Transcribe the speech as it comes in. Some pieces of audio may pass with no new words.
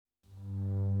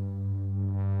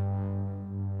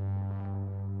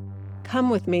Come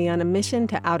with me on a mission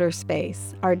to outer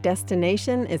space. Our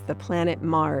destination is the planet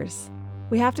Mars.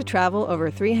 We have to travel over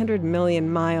 300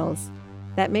 million miles.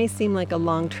 That may seem like a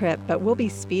long trip, but we'll be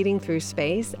speeding through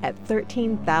space at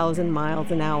 13,000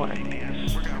 miles an hour. 10, 9, 8,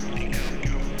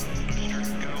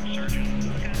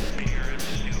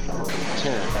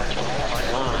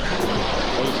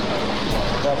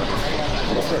 7,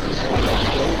 6,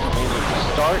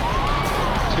 start,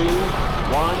 2,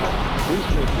 1,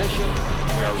 booster ignition.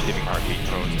 We are receiving heartbeat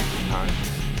codes at this time.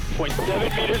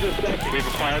 0.7 meters a second. We've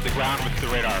acquired the ground with the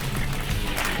radar.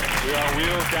 We are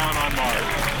wheels down on Mars.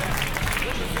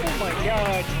 Oh my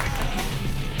God.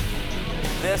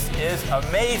 This is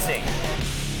amazing.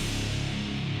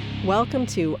 Welcome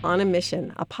to On a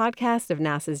Mission, a podcast of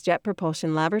NASA's Jet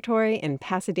Propulsion Laboratory in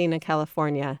Pasadena,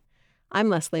 California. I'm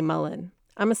Leslie Mullen.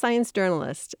 I'm a science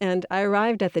journalist, and I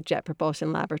arrived at the Jet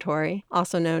Propulsion Laboratory,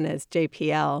 also known as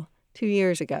JPL, 2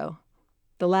 years ago.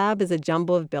 The lab is a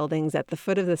jumble of buildings at the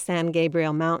foot of the San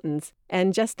Gabriel Mountains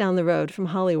and just down the road from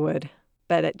Hollywood.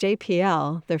 But at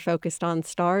JPL, they're focused on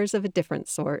stars of a different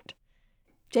sort.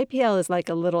 JPL is like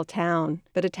a little town,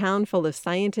 but a town full of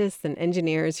scientists and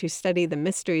engineers who study the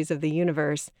mysteries of the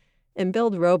universe and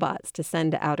build robots to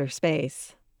send to outer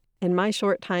space. In my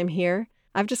short time here,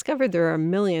 I've discovered there are a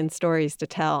million stories to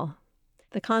tell.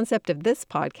 The concept of this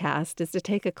podcast is to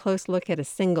take a close look at a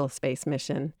single space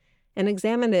mission and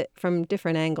examine it from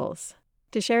different angles.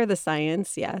 To share the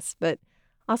science, yes, but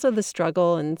also the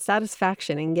struggle and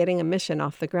satisfaction in getting a mission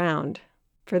off the ground.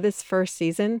 For this first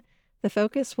season, the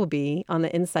focus will be on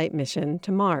the InSight mission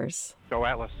to Mars. Go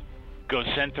Atlas. Go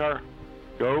Centaur.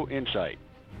 Go Insight.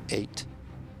 8,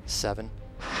 7,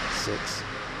 6,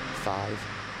 5,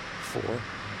 4,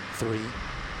 3,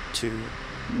 2,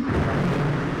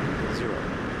 0.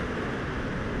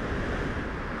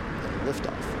 And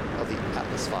liftoff of the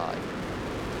Atlas V,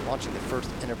 launching the first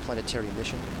interplanetary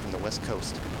mission from the West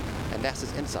Coast, and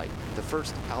NASA's InSight, the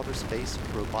first outer space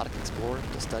robotic explorer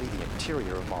to study the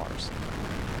interior of Mars.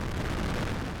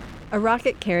 A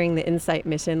rocket carrying the InSight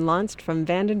mission launched from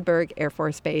Vandenberg Air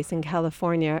Force Base in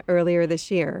California earlier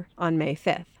this year, on May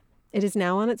 5th. It is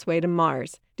now on its way to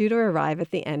Mars, due to arrive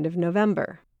at the end of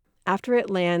November. After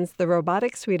it lands, the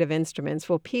robotic suite of instruments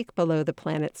will peek below the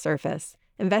planet's surface,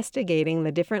 investigating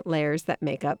the different layers that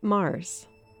make up Mars.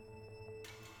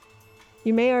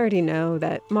 You may already know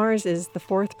that Mars is the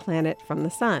fourth planet from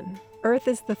the Sun. Earth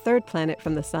is the third planet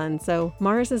from the Sun, so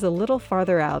Mars is a little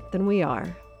farther out than we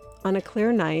are. On a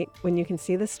clear night, when you can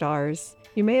see the stars,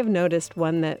 you may have noticed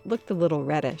one that looked a little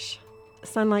reddish.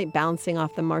 Sunlight bouncing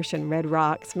off the Martian red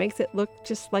rocks makes it look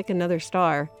just like another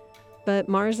star. But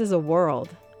Mars is a world,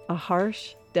 a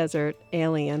harsh, desert,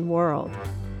 alien world.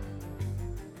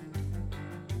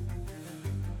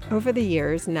 Over the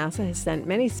years, NASA has sent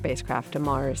many spacecraft to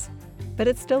Mars, but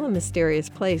it's still a mysterious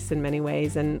place in many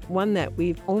ways and one that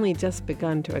we've only just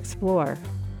begun to explore.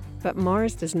 But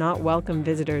Mars does not welcome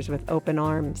visitors with open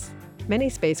arms. Many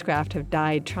spacecraft have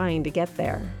died trying to get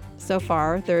there. So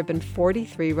far, there have been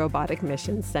 43 robotic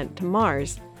missions sent to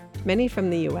Mars, many from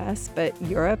the US, but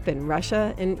Europe and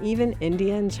Russia and even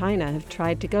India and China have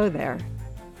tried to go there.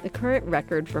 The current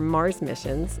record for Mars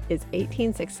missions is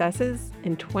 18 successes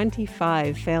and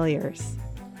 25 failures.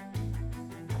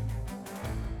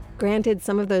 Granted,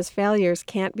 some of those failures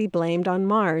can't be blamed on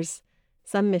Mars.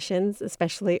 Some missions,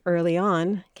 especially early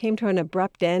on, came to an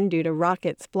abrupt end due to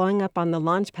rockets blowing up on the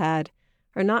launch pad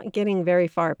or not getting very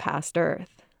far past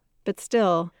Earth. But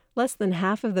still, less than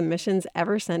half of the missions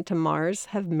ever sent to Mars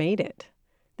have made it.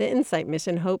 The InSight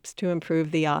mission hopes to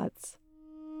improve the odds.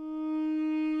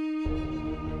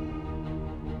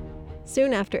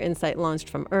 Soon after InSight launched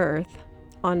from Earth,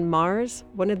 on Mars,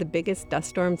 one of the biggest dust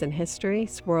storms in history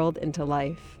swirled into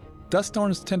life. Dust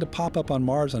storms tend to pop up on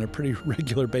Mars on a pretty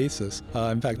regular basis.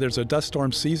 In fact, there's a dust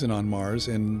storm season on Mars.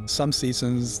 In some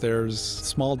seasons, there's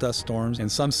small dust storms. In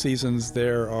some seasons,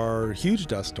 there are huge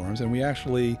dust storms, and we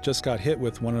actually just got hit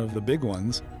with one of the big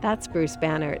ones. That's Bruce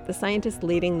Bannert, the scientist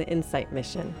leading the InSight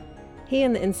mission. He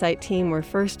and the InSight team were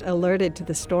first alerted to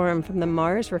the storm from the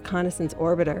Mars Reconnaissance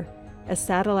Orbiter, a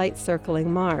satellite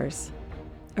circling Mars.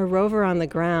 A rover on the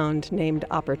ground named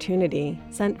Opportunity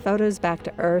sent photos back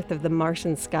to Earth of the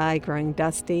Martian sky growing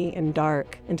dusty and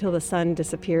dark until the sun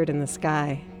disappeared in the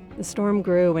sky. The storm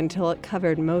grew until it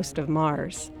covered most of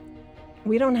Mars.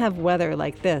 We don't have weather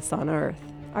like this on Earth.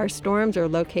 Our storms are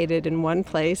located in one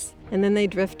place, and then they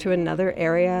drift to another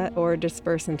area or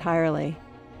disperse entirely.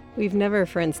 We've never,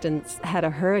 for instance, had a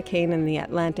hurricane in the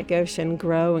Atlantic Ocean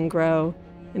grow and grow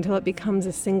until it becomes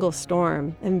a single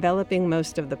storm, enveloping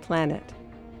most of the planet.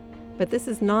 But this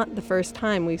is not the first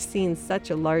time we've seen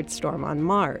such a large storm on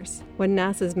Mars. When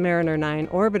NASA's Mariner 9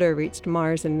 orbiter reached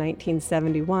Mars in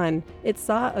 1971, it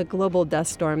saw a global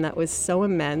dust storm that was so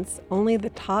immense, only the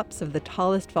tops of the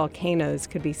tallest volcanoes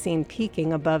could be seen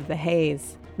peeking above the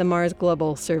haze. The Mars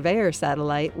Global Surveyor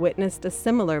satellite witnessed a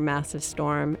similar massive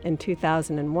storm in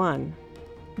 2001.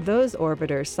 Those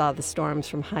orbiters saw the storms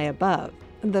from high above.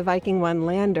 The Viking 1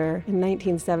 lander in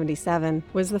 1977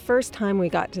 was the first time we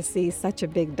got to see such a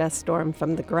big dust storm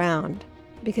from the ground.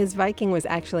 Because Viking was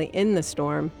actually in the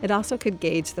storm, it also could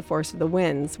gauge the force of the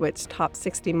winds, which topped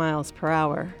 60 miles per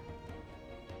hour.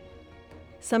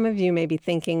 Some of you may be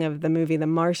thinking of the movie The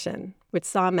Martian, which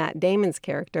saw Matt Damon's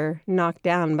character knocked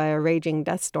down by a raging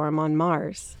dust storm on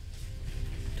Mars.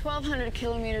 1,200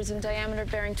 kilometers in diameter,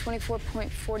 bearing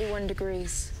 24.41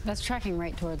 degrees. That's tracking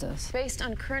right towards us. Based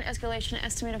on current escalation,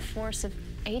 estimated force of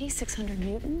 8,600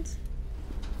 newtons.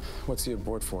 What's the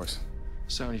abort force?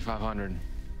 7,500.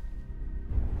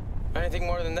 Anything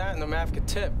more than that, and the MAF could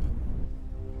tip.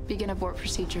 Begin abort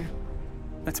procedure.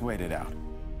 Let's wait it out.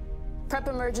 Prep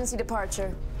emergency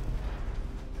departure.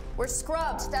 We're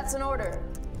scrubbed. That's an order.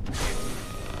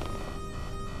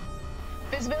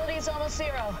 Visibility is almost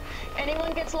zero.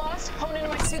 Anyone gets lost, hone into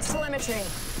my suit's telemetry.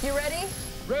 You ready?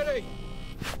 Ready!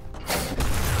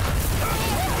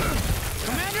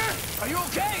 Commander, are you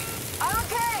okay? I'm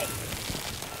okay!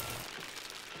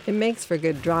 It makes for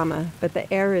good drama, but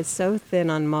the air is so thin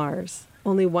on Mars,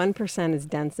 only 1% as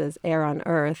dense as air on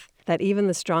Earth, that even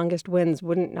the strongest winds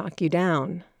wouldn't knock you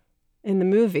down. In the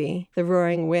movie, the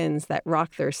roaring winds that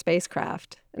rock their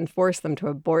spacecraft and force them to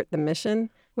abort the mission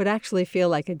would actually feel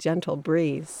like a gentle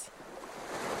breeze.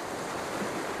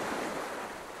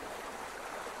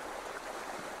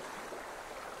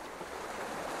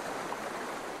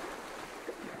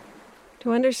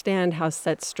 To understand how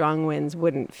such strong winds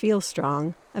wouldn't feel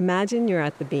strong, imagine you're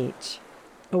at the beach.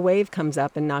 A wave comes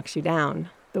up and knocks you down.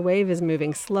 The wave is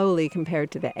moving slowly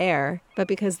compared to the air, but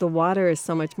because the water is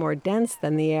so much more dense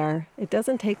than the air, it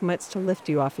doesn't take much to lift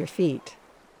you off your feet.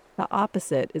 The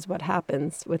opposite is what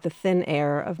happens with the thin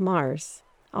air of Mars.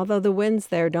 Although the winds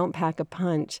there don't pack a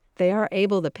punch, they are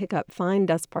able to pick up fine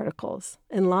dust particles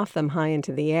and loft them high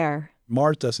into the air.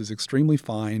 Mars dust is extremely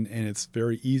fine, and it's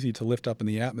very easy to lift up in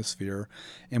the atmosphere.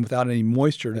 And without any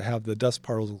moisture to have the dust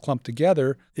particles clump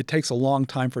together, it takes a long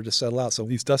time for it to settle out. So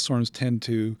these dust storms tend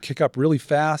to kick up really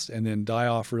fast and then die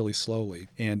off really slowly.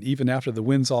 And even after the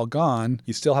wind's all gone,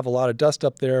 you still have a lot of dust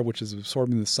up there, which is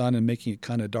absorbing the sun and making it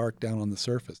kind of dark down on the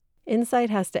surface. InSight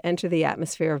has to enter the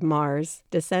atmosphere of Mars,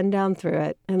 descend down through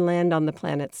it, and land on the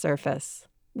planet's surface.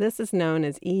 This is known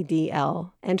as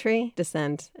EDL, entry,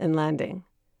 descent, and landing.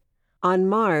 On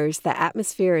Mars, the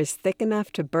atmosphere is thick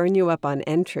enough to burn you up on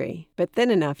entry, but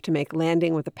thin enough to make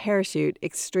landing with a parachute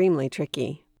extremely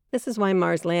tricky. This is why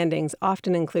Mars landings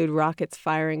often include rockets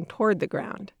firing toward the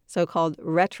ground, so-called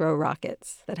retro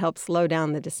rockets that help slow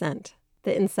down the descent.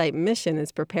 The InSight mission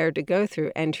is prepared to go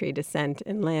through entry, descent,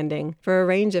 and landing for a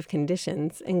range of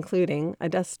conditions, including a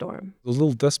dust storm. Those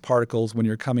little dust particles, when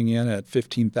you're coming in at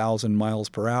 15,000 miles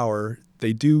per hour,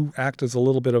 they do act as a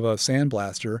little bit of a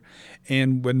sandblaster.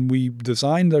 And when we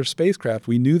designed our spacecraft,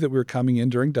 we knew that we were coming in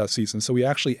during dust season. So we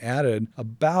actually added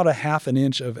about a half an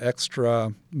inch of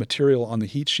extra material on the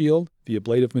heat shield, the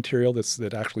ablative material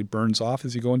that actually burns off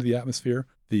as you go into the atmosphere.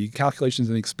 The calculations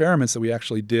and experiments that we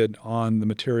actually did on the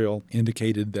material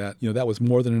indicated that, that was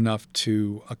more than enough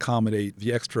to accommodate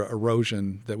the extra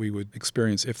erosion that we would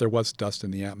experience if there was dust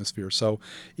in the atmosphere. So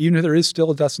even if there is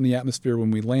still dust in the atmosphere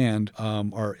when we land,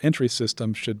 our entry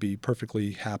system should be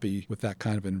perfectly happy with that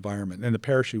kind of environment, and the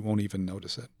parachute won't even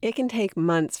notice it. It can take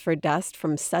months for dust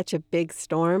from such a big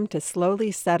storm to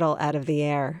slowly settle out of the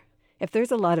air. If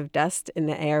there's a lot of dust in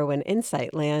the air when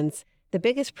InSight lands, the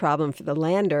biggest problem for the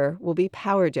lander will be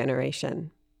power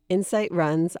generation. InSight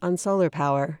runs on solar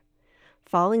power.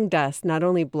 Falling dust not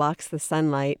only blocks the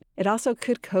sunlight, it also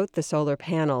could coat the solar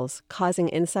panels, causing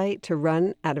InSight to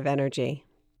run out of energy.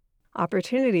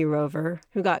 Opportunity rover,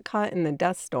 who got caught in the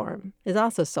dust storm, is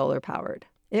also solar powered.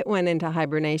 It went into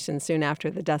hibernation soon after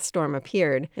the dust storm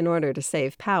appeared in order to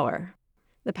save power.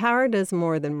 The power does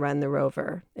more than run the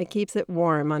rover. It keeps it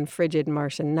warm on frigid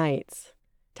Martian nights.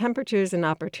 Temperatures in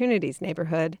Opportunity's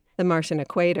neighborhood, the Martian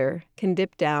equator, can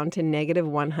dip down to negative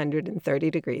 130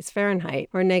 degrees Fahrenheit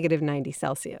or negative 90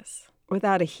 Celsius.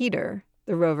 Without a heater,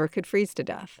 the rover could freeze to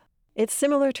death. It's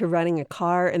similar to running a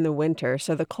car in the winter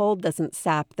so the cold doesn't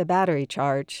sap the battery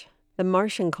charge. The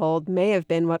Martian cold may have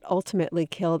been what ultimately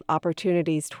killed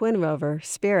Opportunity's twin rover,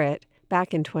 Spirit,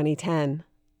 back in 2010.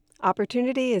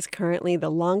 Opportunity is currently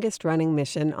the longest-running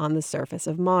mission on the surface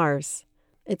of Mars.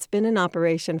 It's been in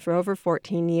operation for over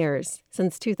 14 years,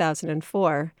 since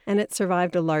 2004, and it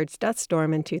survived a large dust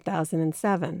storm in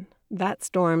 2007. That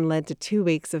storm led to 2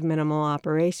 weeks of minimal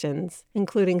operations,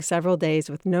 including several days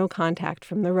with no contact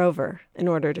from the rover, in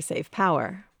order to save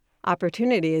power.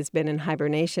 Opportunity has been in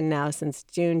hibernation now since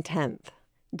June 10th.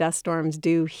 Dust storms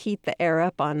do heat the air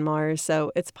up on Mars, so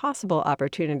it's possible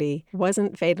Opportunity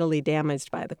wasn't fatally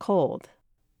damaged by the cold.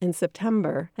 In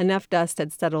September, enough dust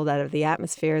had settled out of the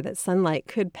atmosphere that sunlight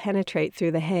could penetrate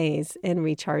through the haze and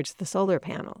recharge the solar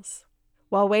panels.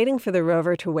 While waiting for the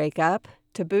rover to wake up,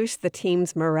 to boost the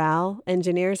team's morale,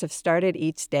 engineers have started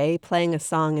each day playing a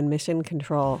song in mission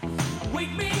control.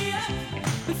 Wake me up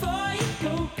before you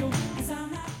go.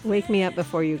 Wake Me Up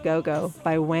Before You Go Go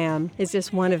by Wham is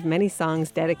just one of many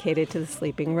songs dedicated to the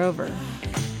sleeping rover.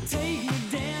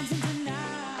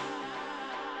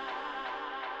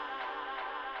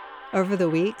 Over the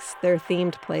weeks, their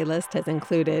themed playlist has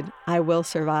included I Will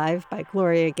Survive by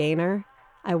Gloria Gaynor,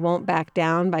 I Won't Back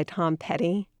Down by Tom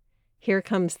Petty, Here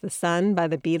Comes the Sun by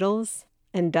the Beatles,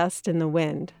 and Dust in the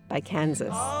Wind by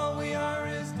Kansas.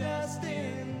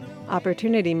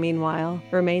 Opportunity, meanwhile,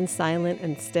 remains silent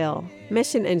and still.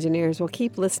 Mission engineers will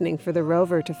keep listening for the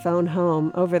rover to phone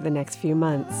home over the next few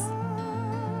months.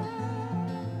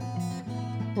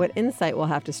 What InSight will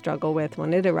have to struggle with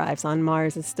when it arrives on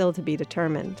Mars is still to be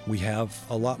determined. We have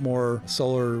a lot more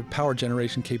solar power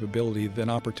generation capability than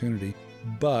Opportunity,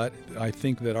 but I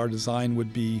think that our design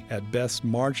would be at best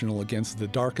marginal against the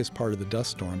darkest part of the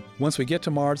dust storm. Once we get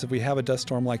to Mars, if we have a dust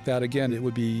storm like that again, it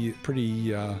would be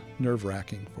pretty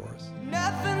nerve-wracking for us.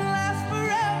 Nothing lasts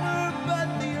forever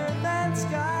but the earth and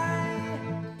sky.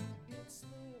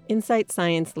 InSight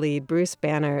science lead Bruce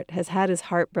Bannert has had his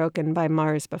heart broken by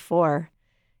Mars before.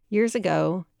 Years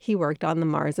ago, he worked on the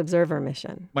Mars Observer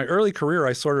mission. My early career,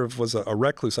 I sort of was a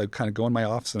recluse. I'd kind of go in my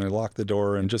office and I'd lock the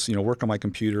door and just, work on my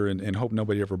computer and hope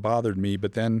nobody ever bothered me.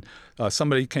 But then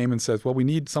somebody came and said, well, we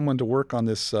need someone to work on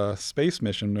this space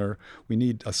mission, or we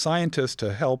need a scientist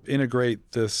to help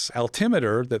integrate this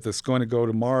altimeter that's going to go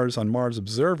to Mars on Mars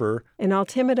Observer. An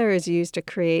altimeter is used to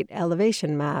create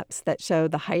elevation maps that show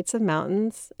the heights of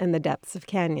mountains and the depths of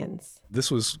canyons. This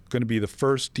was going to be the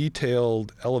first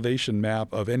detailed elevation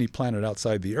map of any planet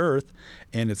outside the Earth,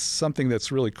 and it's something that's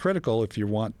really critical if you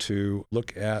want to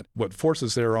look at what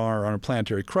forces there are on a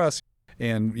planetary crust.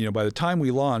 And, by the time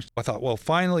we launched, I thought, well,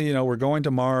 finally, we're going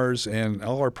to Mars and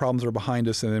all our problems are behind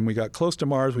us. And then we got close to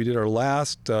Mars. We did our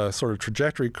last sort of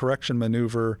trajectory correction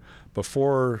maneuver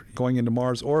before going into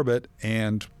Mars orbit,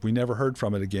 and we never heard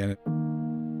from it again.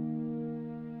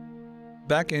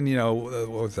 Back in, what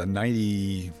was that,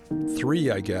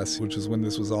 93, I guess, which is when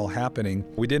this was all happening,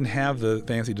 we didn't have the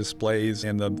fancy displays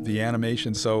and the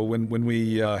animation. So when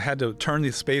we had to turn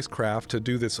the spacecraft to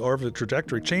do this orbit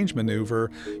trajectory change maneuver,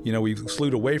 we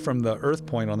slewed away from the Earth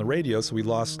point on the radio, so we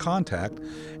lost contact.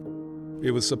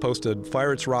 It was supposed to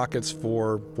fire its rockets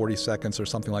for 40 seconds or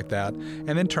something like that, and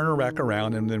then turn her back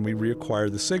around, and then we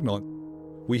reacquired the signal.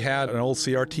 We had an old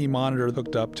CRT monitor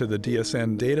hooked up to the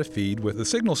DSN data feed with the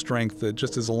signal strength that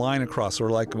just is a line across,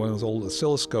 sort of like one of those old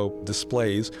oscilloscope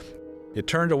displays. It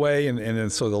turned away, and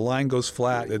then so the line goes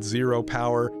flat at zero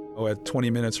power. At 20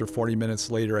 minutes or 40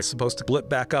 minutes later, it's supposed to blip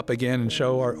back up again and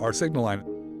show our signal line.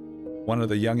 One of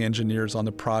the young engineers on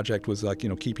the project was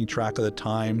keeping track of the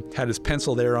time, had his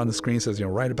pencil there on the screen, says,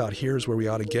 right about here is where we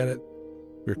ought to get it.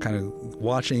 We were kind of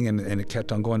watching, and it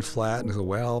kept on going flat, and I said,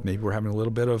 well, maybe we're having a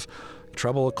little bit of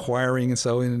trouble acquiring,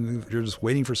 and you're just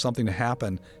waiting for something to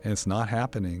happen, and it's not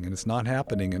happening, and it's not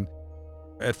happening. And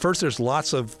at first there's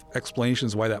lots of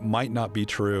explanations why that might not be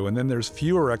true, and then there's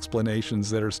fewer explanations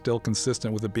that are still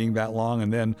consistent with it being that long,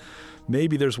 and then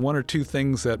maybe there's one or two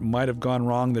things that might have gone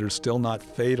wrong that are still not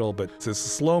fatal, but it's a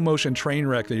slow motion train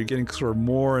wreck that you're getting sort of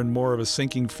more and more of a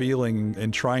sinking feeling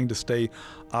and trying to stay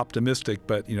optimistic,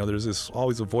 but there's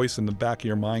always a voice in the back of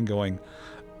your mind going,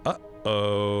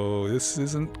 oh, this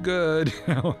isn't good.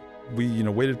 We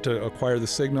waited to acquire the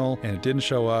signal, and it didn't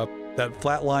show up. That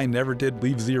flat line never did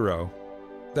leave zero.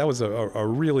 That was a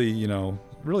really,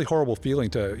 really horrible feeling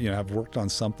to, have worked on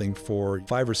something for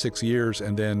 5 or 6 years,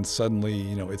 and then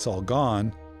suddenly, it's all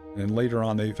gone. And later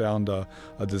on, they found a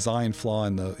design flaw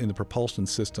in the propulsion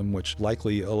system, which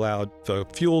likely allowed the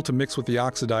fuel to mix with the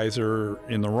oxidizer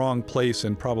in the wrong place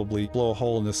and probably blow a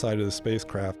hole in the side of the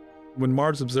spacecraft. When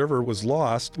Mars Observer was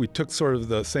lost, we took sort of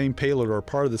the same payload, or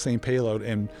part of the same payload,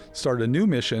 and started a new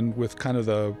mission with kind of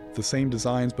the same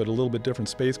designs but a little bit different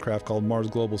spacecraft called Mars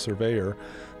Global Surveyor,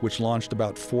 which launched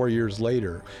about 4 years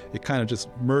later. It kind of just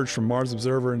merged from Mars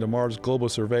Observer into Mars Global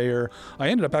Surveyor. I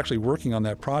ended up actually working on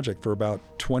that project for about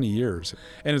 20 years.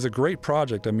 And it's a great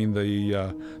project. I mean,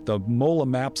 the MOLA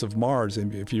maps of Mars,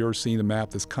 and if you've ever seen a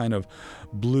map that's kind of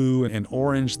blue and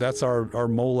orange, that's our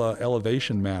MOLA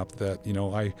elevation map that,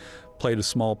 I played a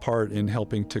small part in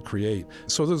helping to create.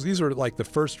 So these are like the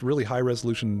first really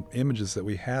high-resolution images that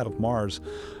we had of Mars.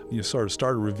 Sort of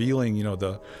started revealing,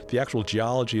 the actual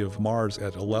geology of Mars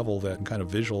at a level that can kind of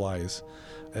visualize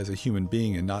as a human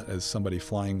being and not as somebody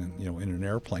flying, in an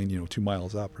airplane, 2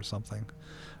 miles up or something.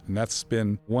 And that's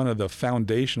been one of the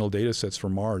foundational data sets for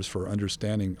Mars for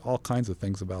understanding all kinds of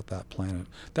things about that planet.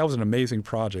 That was an amazing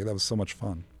project. That was so much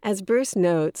fun. As Bruce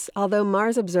notes, although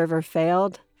Mars Observer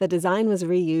failed, the design was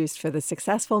reused for the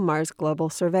successful Mars Global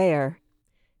Surveyor.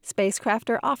 Spacecraft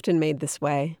are often made this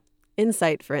way.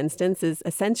 InSight, for instance, is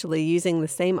essentially using the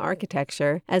same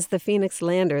architecture as the Phoenix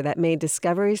lander that made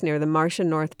discoveries near the Martian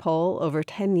North Pole over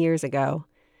 10 years ago.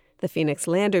 The Phoenix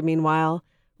lander, meanwhile,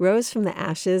 rose from the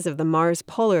ashes of the Mars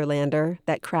Polar lander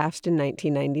that crashed in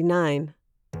 1999.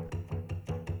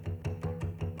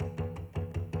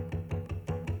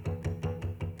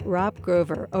 Rob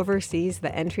Grover oversees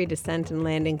the entry, descent, and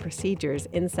landing procedures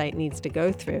InSight needs to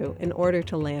go through in order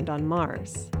to land on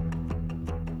Mars.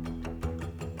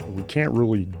 We can't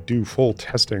really do full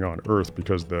testing on Earth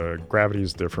because the gravity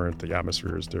is different, the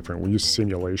atmosphere is different. We use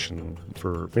simulation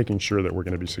for making sure that we're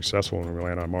going to be successful when we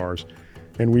land on Mars.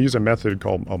 And we use a method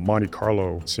called a Monte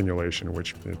Carlo simulation,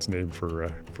 which it's named for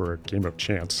a game of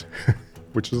chance,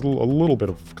 which is a little bit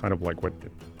of kind of like what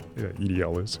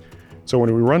EDL is. So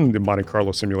when we run the Monte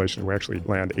Carlo simulation, we actually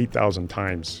land 8,000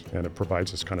 times, and it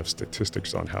provides us kind of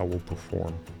statistics on how we'll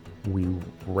perform. We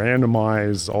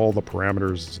randomize all the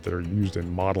parameters that are used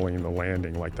in modeling the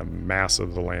landing, like the mass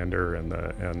of the lander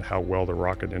and how well the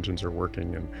rocket engines are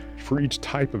working. And for each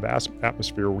type of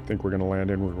atmosphere we think we're going to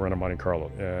land in, we run a Monte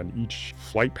Carlo. And each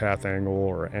flight path angle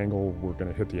or angle we're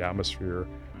going to hit the atmosphere,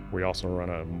 we also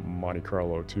run a Monte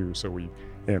Carlo too. So we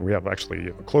have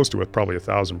actually close to probably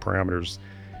 1,000 parameters.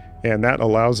 And that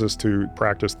allows us to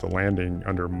practice the landing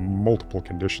under multiple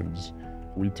conditions.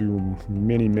 We do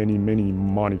many, many, many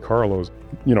Monte Carlos.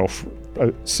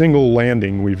 A single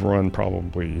landing we've run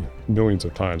probably millions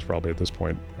of times probably at this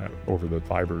point over the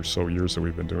 5 or so years that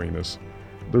we've been doing this.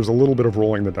 There's a little bit of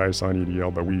rolling the dice on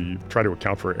EDL, but we try to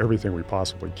account for everything we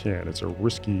possibly can. It's a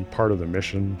risky part of the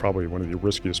mission, probably one of the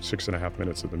riskiest 6.5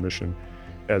 minutes of the mission.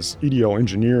 As EDL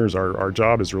engineers, our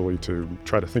job is really to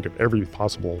try to think of every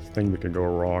possible thing that can go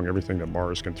wrong, everything that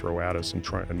Mars can throw at us, and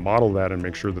try and model that and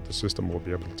make sure that the system will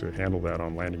be able to handle that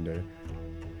on landing day.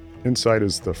 InSight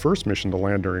is the first mission to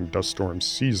land during dust storm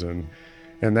season,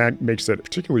 and that makes it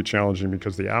particularly challenging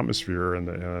because the atmosphere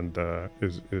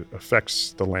it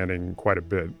affects the landing quite a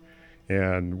bit.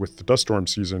 And with the dust storm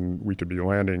season, we could be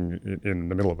landing in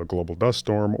the middle of a global dust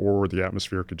storm, or the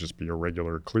atmosphere could just be a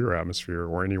regular clear atmosphere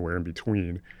or anywhere in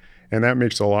between. And that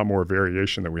makes a lot more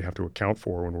variation that we have to account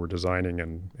for when we're designing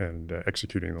and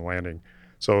executing the landing.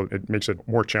 So it makes it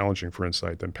more challenging for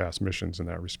InSight than past missions in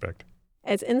that respect.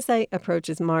 As InSight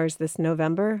approaches Mars this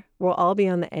November, we'll all be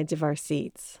on the edge of our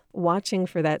seats, watching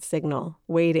for that signal,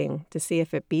 waiting to see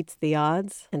if it beats the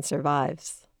odds and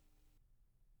survives.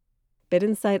 But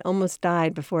InSight almost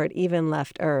died before it even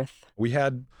left Earth. We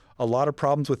had a lot of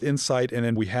problems with InSight, and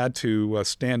then we had to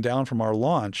stand down from our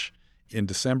launch in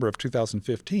December of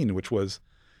 2015, which was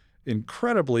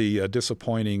incredibly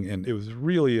disappointing, and it was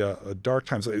really a dark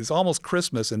time. So it was almost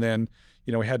Christmas, and then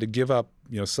we had to give up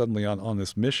suddenly on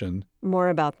this mission. More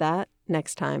about that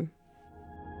next time.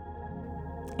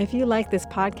 If you like this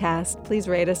podcast, please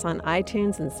rate us on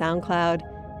iTunes and SoundCloud,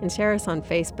 and share us on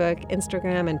Facebook,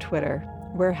 Instagram, and Twitter.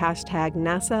 We're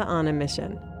 #NASA on a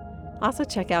mission. Also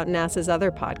check out NASA's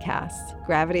other podcasts,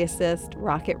 Gravity Assist,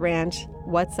 Rocket Ranch,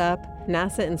 What's Up,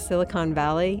 NASA in Silicon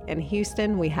Valley, and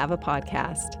Houston, We Have a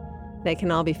Podcast. They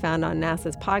can all be found on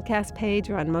NASA's podcast page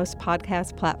or on most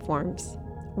podcast platforms.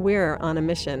 We're On a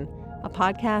Mission, a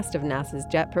podcast of NASA's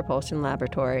Jet Propulsion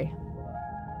Laboratory.